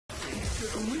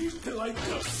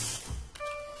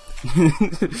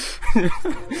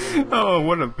Oh,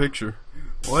 what a picture.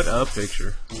 What a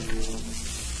picture.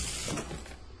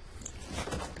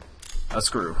 A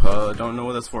screw. Don't know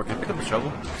what that's for. Can I pick up a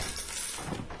shovel?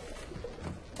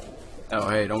 Oh,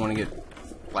 hey, don't want to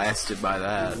get blasted by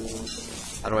that.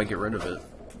 How do I get rid of it?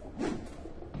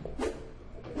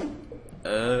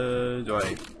 Do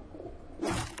I...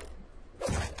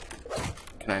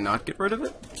 Can I not get rid of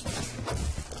it?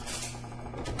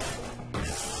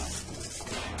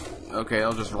 Okay,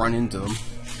 I'll just run into them.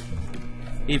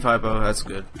 Eve hypo, that's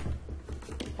good.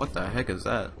 What the heck is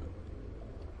that?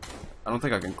 I don't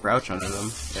think I can crouch under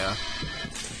them. Yeah.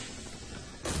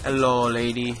 Hello,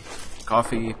 lady.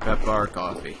 Coffee, pepper,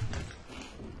 coffee.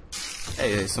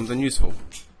 Hey, something useful.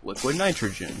 Liquid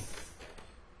nitrogen.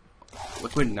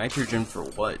 Liquid nitrogen for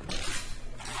what?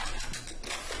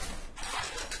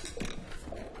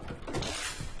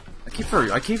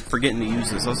 I keep forgetting to use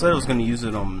this. I said I was going to use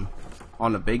it on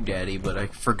the Big Daddy, but I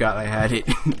forgot I had it.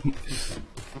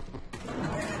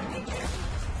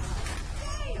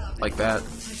 Like that.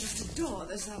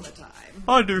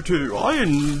 I do too. I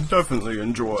definitely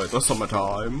enjoy the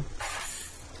summertime.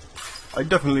 I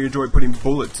definitely enjoy putting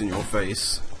bullets in your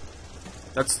face.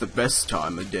 That's the best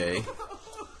time of day.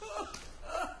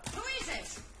 Who is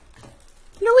it?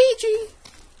 Luigi!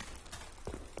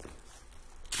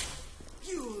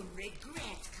 You'll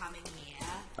regret coming here.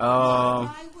 Um,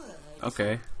 My word.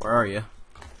 okay, where are you?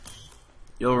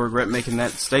 You'll regret making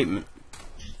that statement.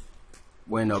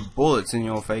 When a bullet's in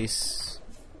your face.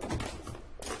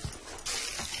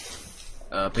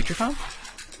 Picture time?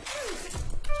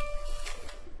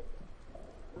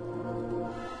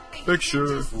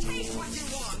 Picture. Take what you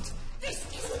want. This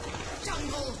isn't a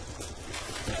jungle.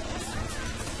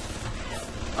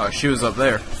 Oh, she was up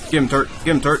there. Give him Turt.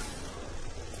 Give him Turt.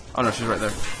 Oh no, she's right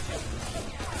there.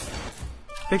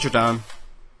 Picture time.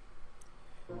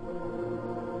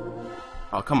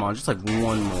 Oh, come on, just like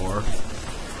one more.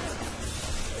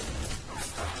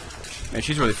 Man,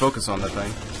 she's really focused on that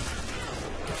thing.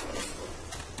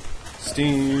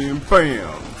 Steam,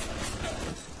 bam!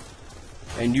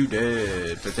 And you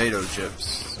dead. Potato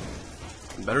chips.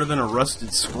 Better than a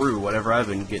rusted screw, whatever I've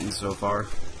been getting so far.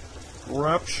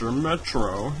 Rapture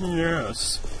Metro,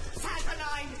 yes.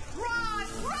 Run!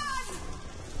 Run!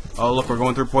 Oh, look, we're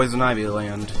going through Poison Ivy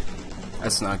land.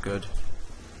 That's not good.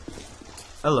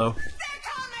 Hello. They're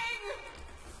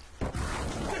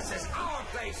coming! This is our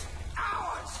place.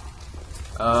 Ours.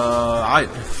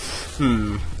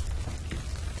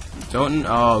 Don't.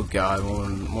 Oh god,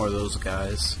 more of those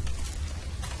guys.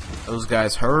 Those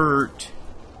guys hurt.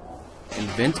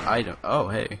 Invent item. Oh,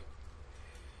 hey.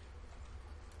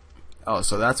 Oh,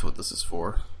 so that's what this is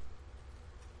for.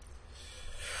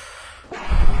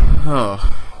 Oh,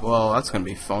 well, that's gonna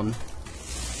be fun.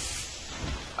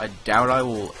 I doubt I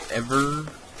will ever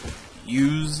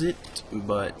use it,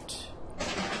 but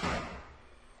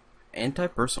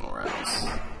anti-personal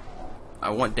rounds.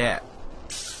 I want that.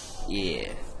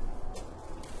 Yeah.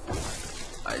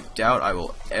 I doubt I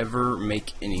will ever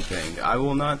make anything. I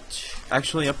will not.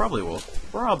 Actually, I probably will.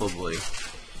 Probably.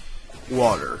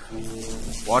 Water.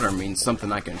 Water means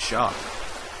something I can shop.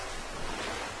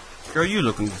 Girl, you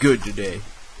looking good today.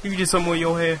 You did something with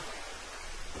your hair?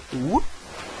 Whoop.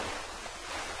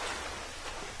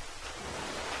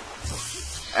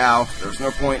 Ow. There's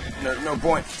no point. There's no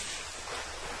point.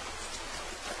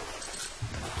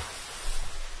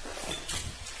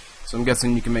 So I'm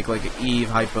guessing you can make like Eve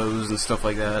hypos and stuff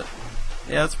like that.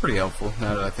 Yeah, that's pretty helpful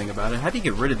now that I think about it. How do you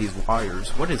get rid of these wires?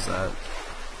 What is that?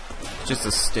 Just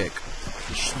a stick.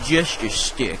 Just a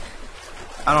stick.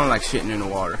 I don't like shitting in the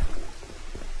water.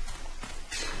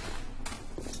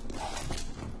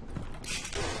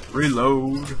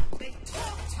 Reload. They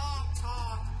talk,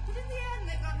 but in the end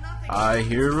they've got nothing. I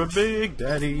hear a Big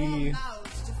Daddy.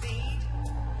 Mouths to feed.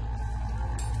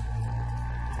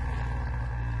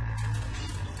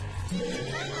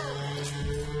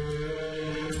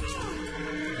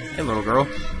 Hey, little girl.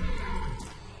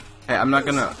 Hey, I'm not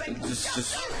gonna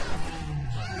just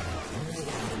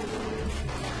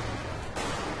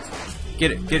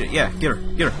get it, yeah, get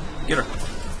her.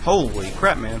 Holy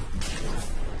crap, man.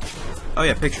 Oh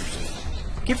yeah, pictures.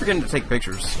 I keep forgetting to take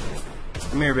pictures.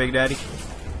 Come here, Big Daddy.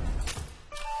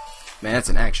 Man, that's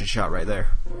an action shot right there.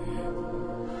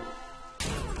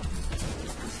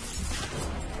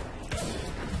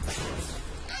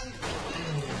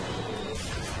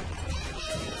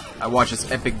 I watched this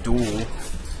epic duel.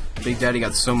 Big Daddy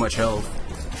got so much health.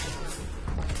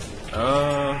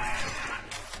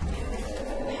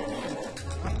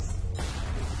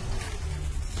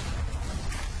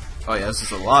 Oh yeah, this is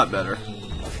a lot better.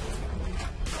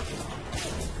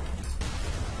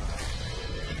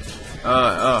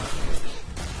 Oh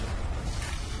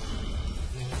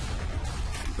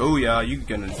yeah, you're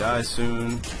gonna die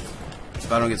soon.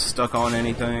 If I don't get stuck on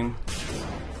anything.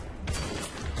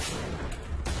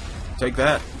 Take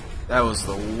that. That was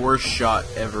the worst shot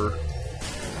ever.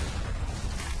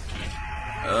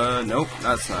 Nope,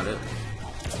 that's not it.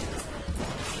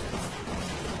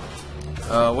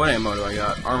 What ammo do I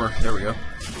got? Armor, there we go.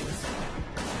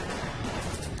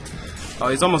 Oh,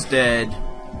 he's almost dead.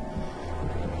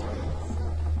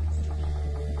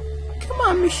 Come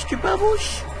on, Mr.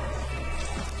 Bubbles.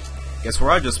 Guess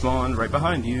where I just spawned? Right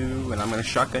behind you, and I'm gonna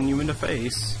shotgun you in the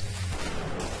face.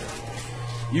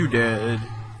 You dead.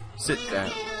 Sit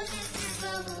down.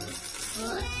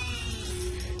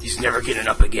 He's never getting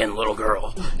up again, little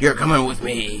girl. You're coming with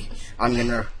me. I'm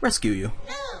gonna rescue you.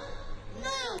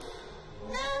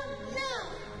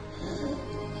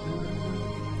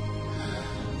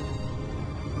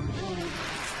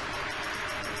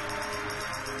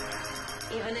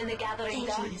 Even in the gathering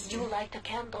dark, you light a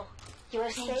candle. You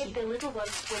have saved the little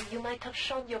ones when you might have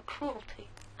shown your cruelty.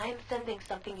 I am sending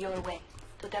something your way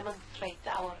to demonstrate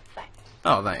our effect.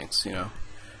 Oh, thanks, you know.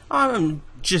 I'm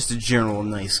just a general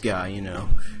nice guy, you know.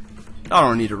 I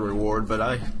don't need a reward, but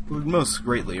I would most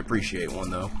greatly appreciate one,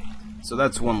 though. So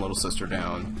that's one little sister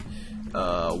down.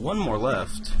 One more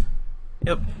left.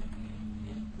 Yep.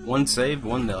 One saved,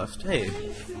 one left. Hey.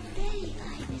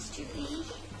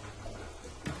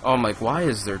 Oh, I'm like, why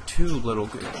is there two little...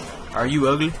 Are you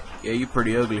ugly? Yeah, you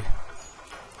pretty ugly.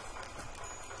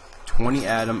 20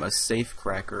 atom, a safe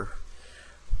cracker.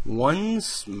 New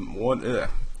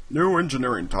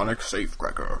engineering tonic safe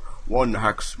cracker. One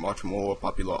hacks much more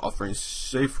popular offering.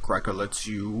 Safe cracker lets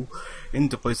you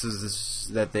into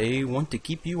places that they want to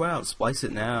keep you out. Splice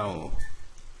it now.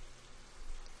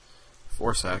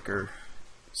 Force hacker.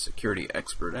 Security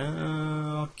expert.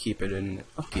 I'll keep it in.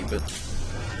 I'll keep it.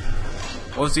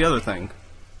 What was the other thing?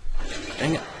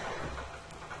 Dang it.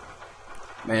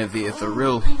 Man, if the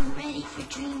real... I'm ready for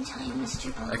dream time,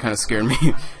 Mr. Ball. That kind of scared me.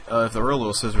 If the real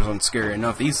little sisters aren't scary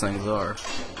enough, these things are.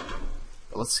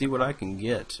 But let's see what I can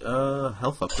get.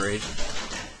 Health upgrade.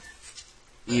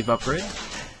 Eve upgrade.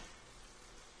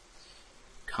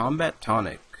 Combat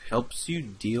tonic. Helps you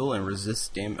deal and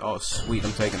resist damage. Oh, sweet,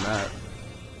 I'm taking that.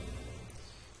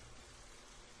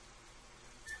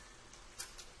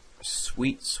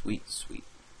 Sweet, sweet, sweet.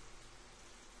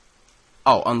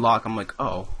 Oh, unlock. I'm like,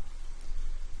 oh.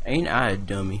 Ain't I a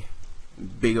dummy?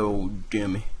 Big old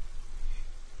dummy.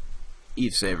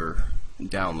 Eve Saver.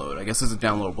 Download. I guess it's a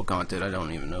downloadable content. I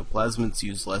don't even know. Plasmids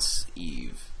use less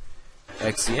Eve.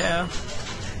 X, yeah.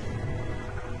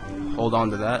 Hold on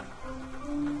to that.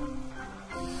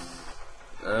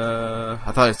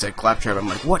 I thought it said Claptrap. I'm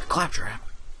like, what? Claptrap?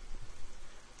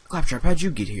 Claptrap, how'd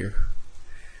you get here?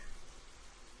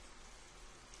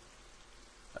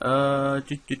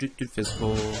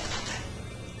 Physical.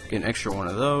 Get an extra one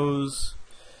of those.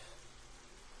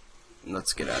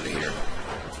 Let's get out of here.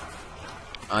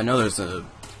 I know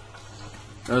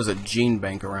there's a gene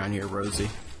bank around here,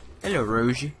 Rosie. Hello,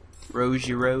 Rosie.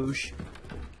 Rosie.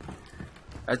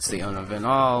 That's the unevent.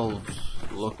 I'll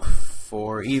look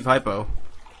for Eve Hypo.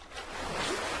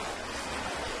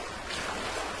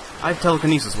 I have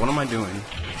telekinesis. What am I doing?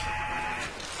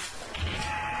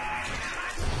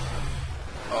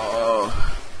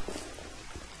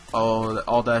 Oh,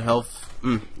 all that health.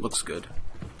 Looks good.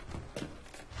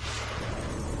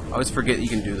 I always forget you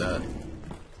can do that.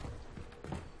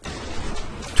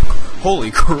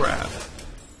 Holy crap.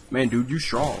 Man, dude, you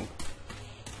strong.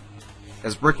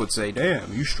 As Brick would say,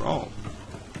 damn, you strong.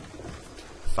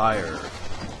 Fire.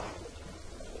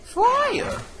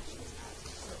 Fire!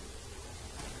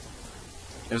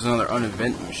 There's another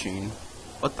unevent machine.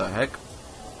 What the heck?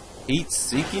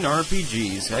 Heat-seeking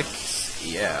RPGs. Heck,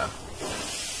 yeah.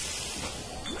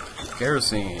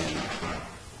 Kerosene.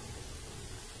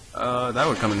 That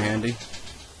would come in handy.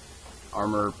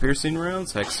 Armor piercing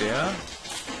rounds? Heck yeah.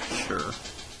 Sure.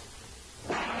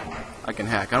 I can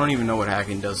hack. I don't even know what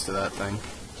hacking does to that thing.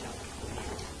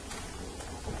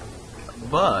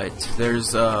 But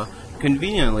there's a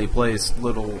conveniently placed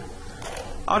little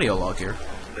audio log here.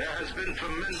 There has been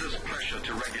tremendous pressure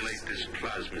to regulate this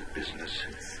plasmid business.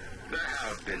 There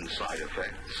have been side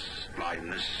effects,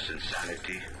 blindness,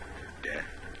 insanity, death.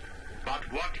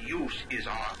 But what use is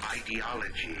our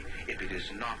ideology if it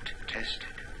is not tested?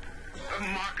 The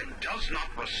market does not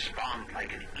respond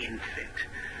like an infant,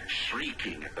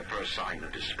 shrieking at the first sign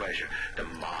of displeasure. The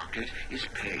market is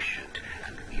patient,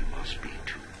 and we must be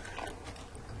too.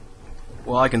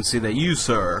 Well, I can see that you,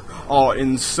 sir, are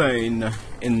insane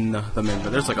in the member.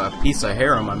 There's like a piece of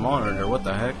hair on my monitor. What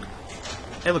the heck?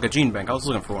 Hey, look, a gene bank. I was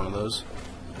looking for one of those.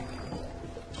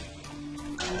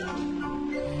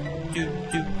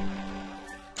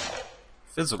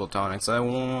 Physical tonics. I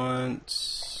want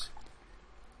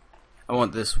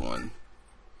this one.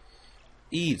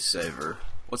 Eve Saver.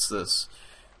 What's this?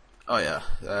 Oh yeah,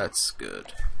 that's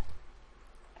good.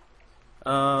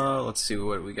 Let's see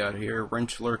what we got here.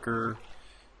 Wrench Lurker.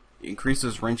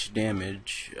 Increases wrench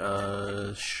damage.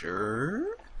 Sure,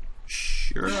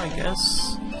 I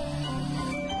guess.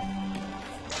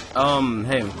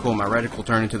 Hey, cool. My reticle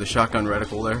turned into the shotgun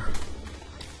reticle there.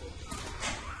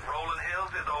 Rolling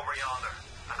Hills is over yonder,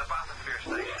 and the bathysphere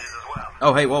station is as well.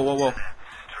 Oh, hey, whoa.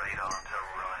 Straight on to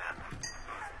Ryan.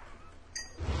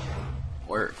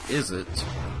 Where is it?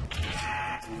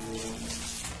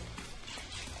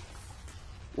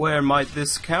 Where might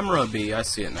this camera be? I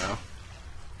see it now.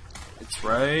 It's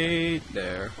right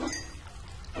there.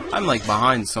 I'm like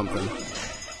behind something.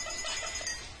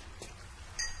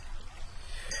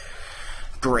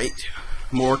 Great.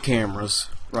 More cameras.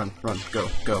 Run, go. On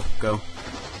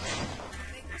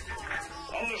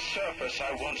the surface,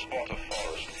 I once bought a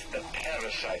forest. The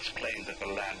parasites claimed that the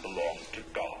land belonged to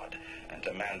God and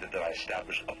demanded that I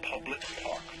establish a public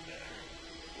park there.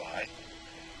 Why?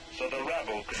 So the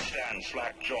rabble could stand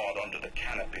slack-jawed under the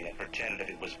canopy and pretend that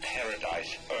it was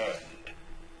paradise earned.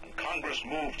 When Congress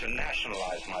moved to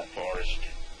nationalize my forest,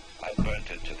 I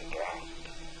burnt it to the ground.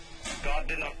 God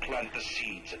did not plant the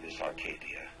seeds of this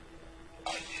Arcadia.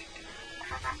 I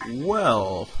did.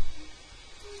 Well,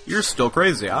 you're still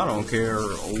crazy. I don't care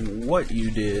what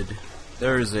you did.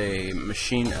 There's a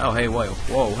machine. Oh, hey, whoa,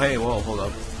 hold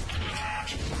up.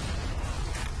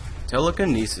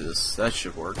 Telekinesis. That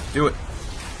should work. Do it.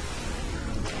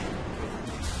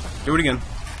 Do it again.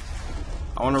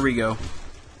 I want to redo.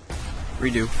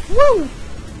 Woo!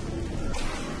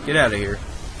 Get out of here.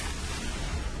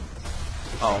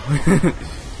 Oh.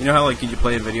 You know how, like, you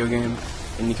play a video game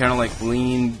and you kind of, like,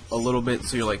 lean a little bit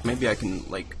so you're like, maybe I can,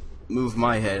 like, move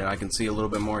my head and I can see a little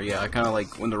bit more. Yeah, I kind of,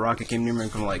 like, when the rocket came near me, I'm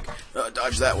kind of like,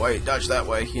 dodge that way,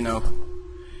 you know.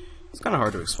 It's kind of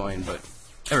hard to explain, but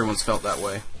everyone's felt that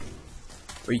way.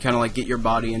 Where you kind of, like, get your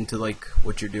body into, like,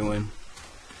 what you're doing.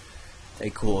 Hey,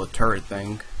 cool, a turret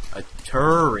thing. A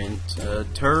turd.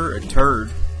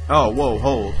 Oh, whoa,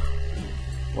 hold.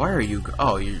 Why are you...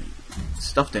 Oh, your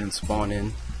stuff didn't spawn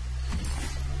in.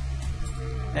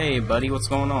 Hey, buddy, what's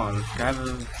going on?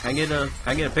 Can I get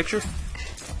a picture?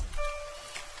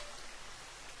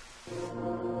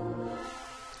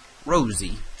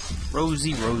 Rosie. Well,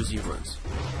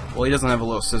 he doesn't have a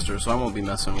little sister, so I won't be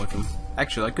messing with him.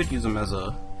 Actually, I could use him as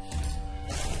a...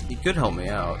 He could help me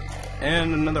out.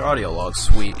 And another audio log,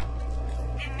 sweet.